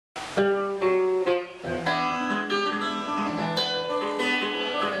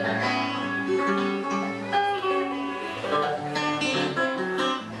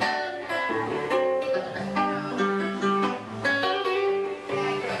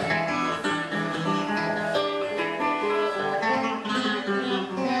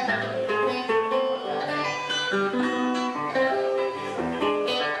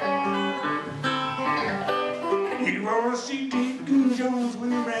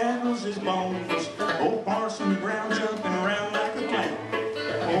his bones. Old Parson Brown jumping around like a clown.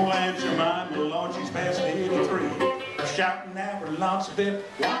 Old Aunt Jemima, Lord, she's past 83. Shouting out with lots of it.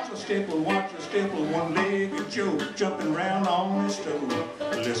 Watch your stipple, one-legged Joe jumping around on his toe.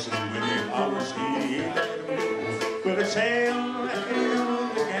 Listen when he hollers, he ain't let him go. But it's hell,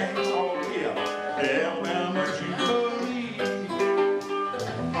 the gang, oh yeah, Alabama Jubilee.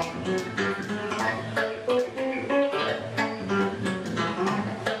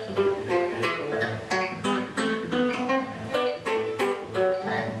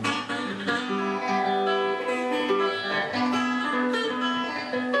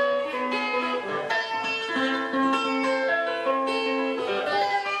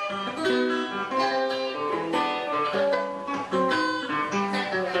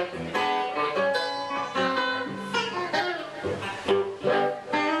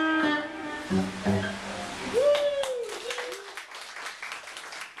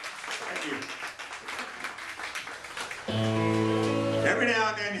 Every now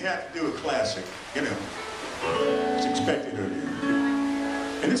and then you have to do a classic, you know. It's expected of you.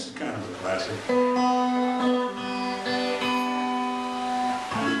 And this is kind of a classic.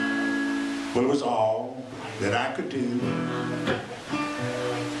 But it was all that I could do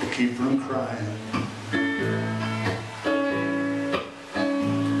to keep from crying.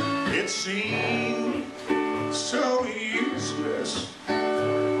 It seemed so useless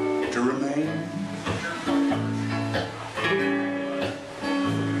to remain.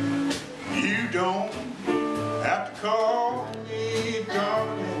 You don't have to call me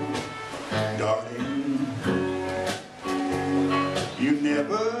darling, darling. You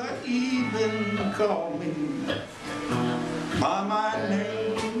never even call me by my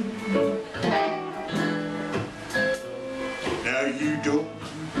name. Now you don't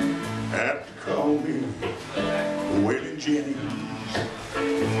have to call me Willie Jennings.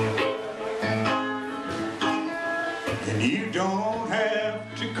 And you don't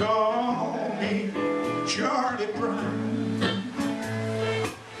have to call me Charlie Brown.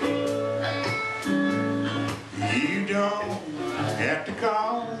 You don't have to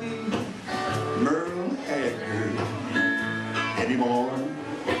call me Merle Haggard anymore.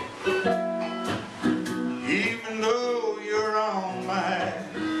 Even though you're on my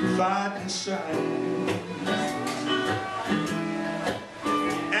fighting side.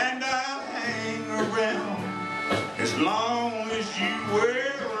 And I'll hang around as long as you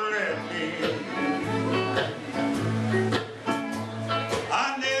will let me.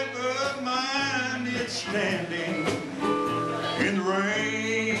 I never minded standing in the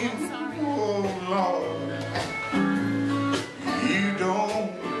rain. Oh Lord, you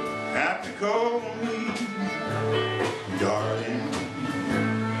don't have to call me darling.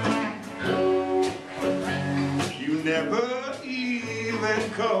 You never even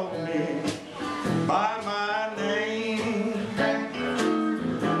call me by my name.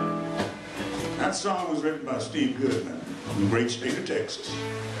 That song was written by Steve Goodman from the great state of Texas.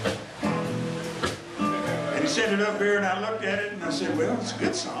 And he sent it up here and I looked at it and I said, well, it's a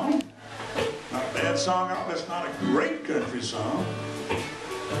good song. Not a bad song at all. It's not a great country song.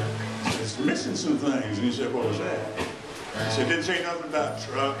 It's missing some things. And he said, what was that? He said, didn't say nothing about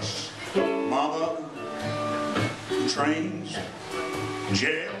trucks, mama, trains,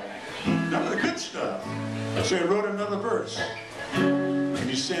 jail. None of the good stuff. So he wrote another verse. And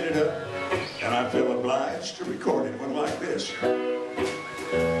he sent it up. And I feel obliged to record it. It went like this.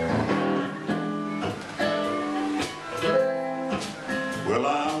 Well,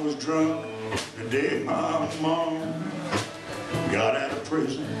 I was drunk the day my mom got out of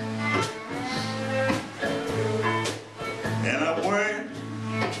prison. And I went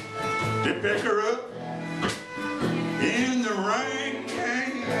to pick her up in the rain.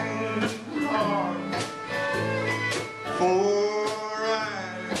 Before I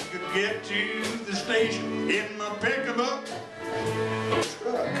could get to the station in my pickup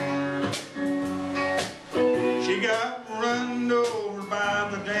truck, she got run over by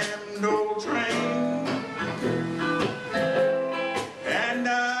the damned old train. And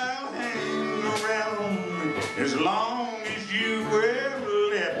I'll hang around as long as you will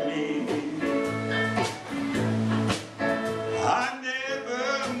let me. I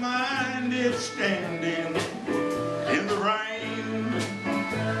never minded standing in the rain.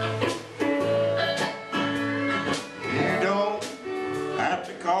 You don't have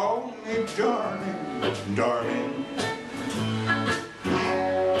to call me darling, darling.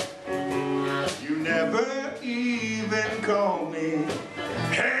 You never even call me.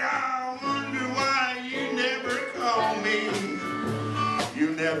 Hey, I wonder why you never call me. You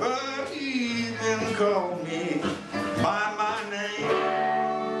never even call me by my name.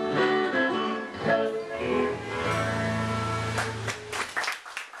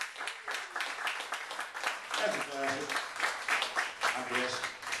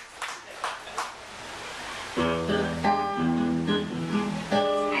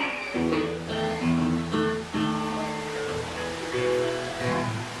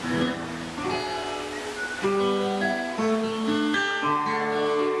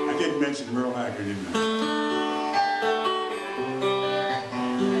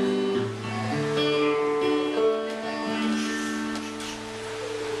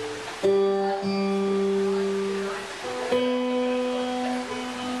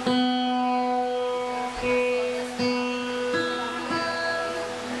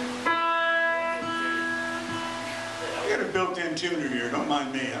 built-in tuner here. Don't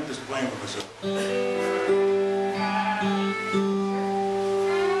mind me. I'm just playing with myself.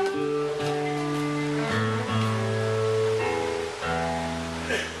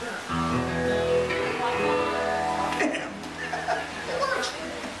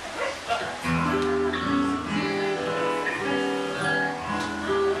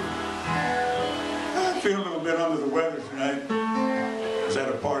 I feel a little bit under the weather tonight. I was at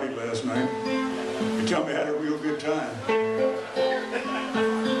a party last night. They tell me I had a real good time.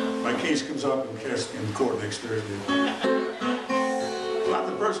 My case comes up in the court next Thursday. It's not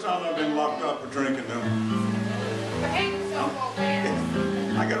the first time I've been locked up for drinking them.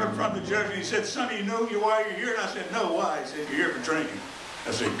 I got up in front of the judge and he said, "Sonny, you know why you're here?" And I said, "No, why?" He said, "You're here for drinking."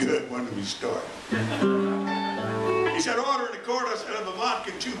 I said, "Good, when do we start?" He said, "Order in the court." I said, "I have a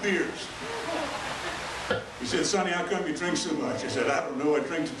vodka and 2 beers." He said, "Sonny, how come you drink so much?" I said, "I don't know, I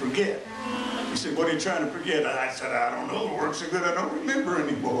drink to forget." He said, "What are you trying to forget?" I said, "I don't know, it works so good I don't remember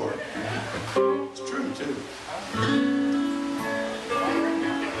anymore." It's true, too.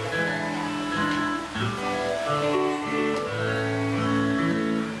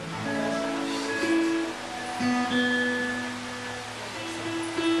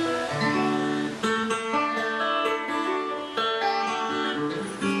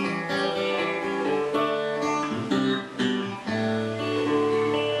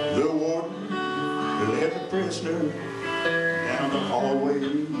 Down the hallway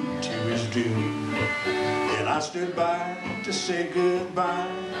to his doom, and I stood by to say goodbye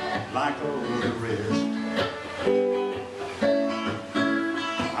like all the rest.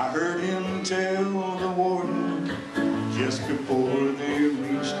 I heard him tell the warden just before they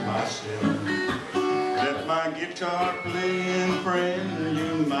reached my cell, "Let my guitar playing friend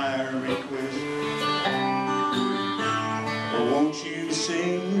do my request. Won't you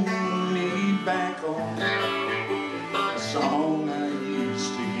sing me back on song I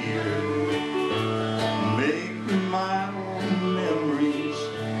used to hear, make my old memories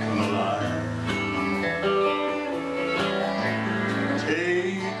come alive.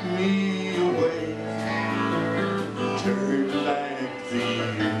 Take me away, turn back the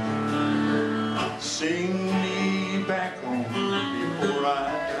years, sing me back home before I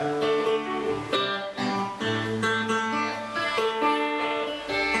die."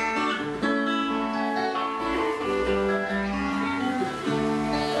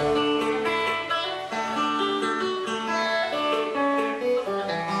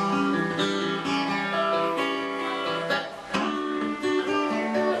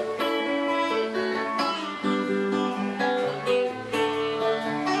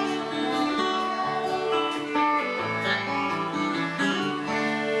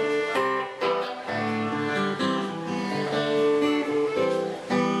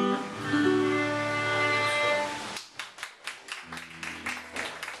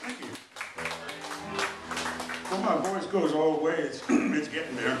 Well, my voice goes all the way. It's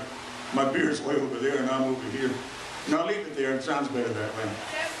getting there. My beer's way over there, and I'm over here. No, I'll leave it there. It sounds better that way.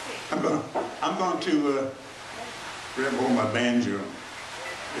 I'm going to grab hold of my banjo.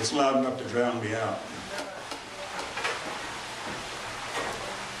 It's loud enough to drown me out.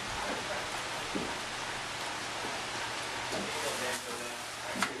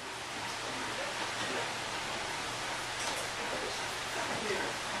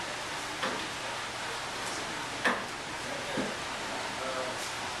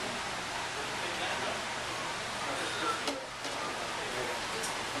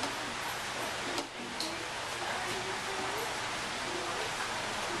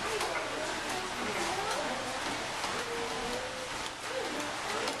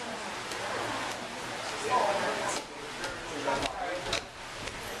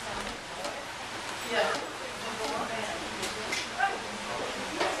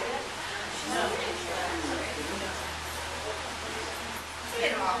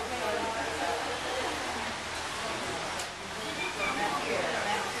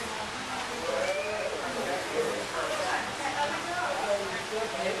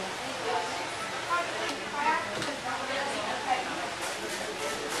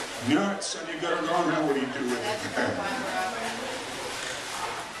 Nuts, and you got it on now, what do you do with it?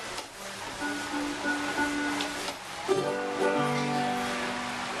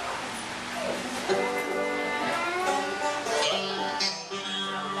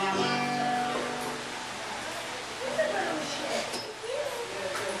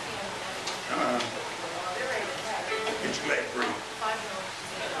 Get your leg free.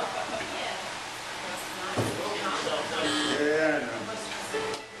 Yeah, I know.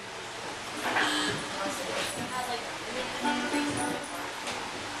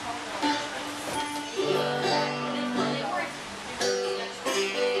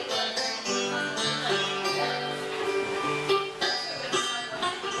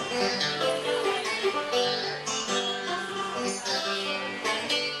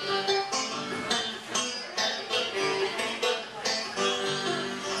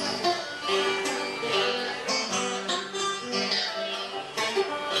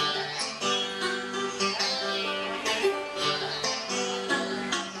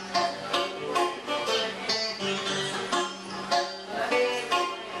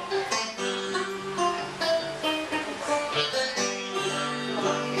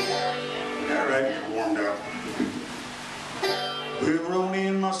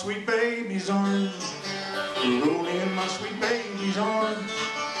 sweet baby's arms, roll in my sweet baby's arms,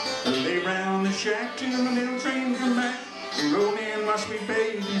 lay round the shack till the little train come back, roll in my sweet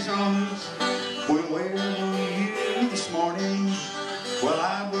baby's arms. Well, where were you this morning? Well,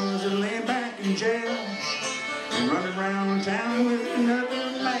 I was laying back in jail, running around town with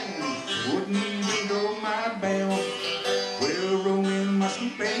another man, wouldn't even go my bell. Well, roll in my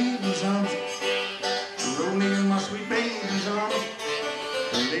sweet baby's arms, roll in my sweet baby's arms,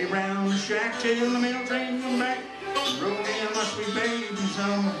 lay round the shack till the mail train come back, roll in my sweet baby's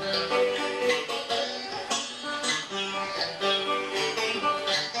arms.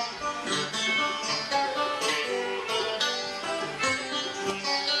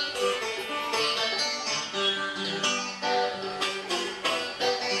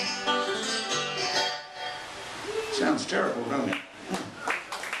 Sounds terrible, doesn't it?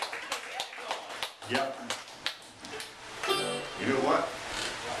 Yep. You know what?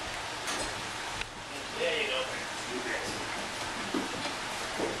 There you go.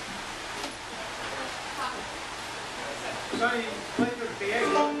 Sonny, play for the PA.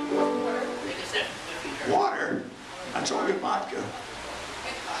 Water? That's all good vodka.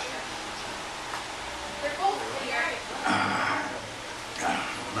 They're both here.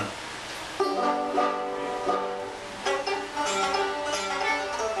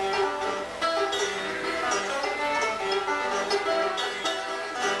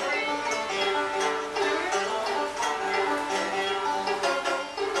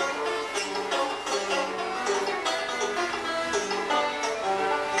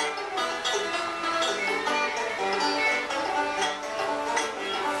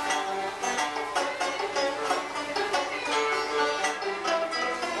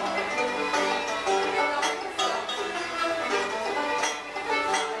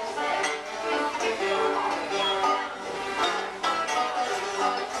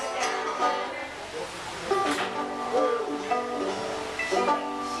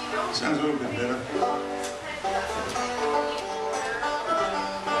 Sounds a little bit better.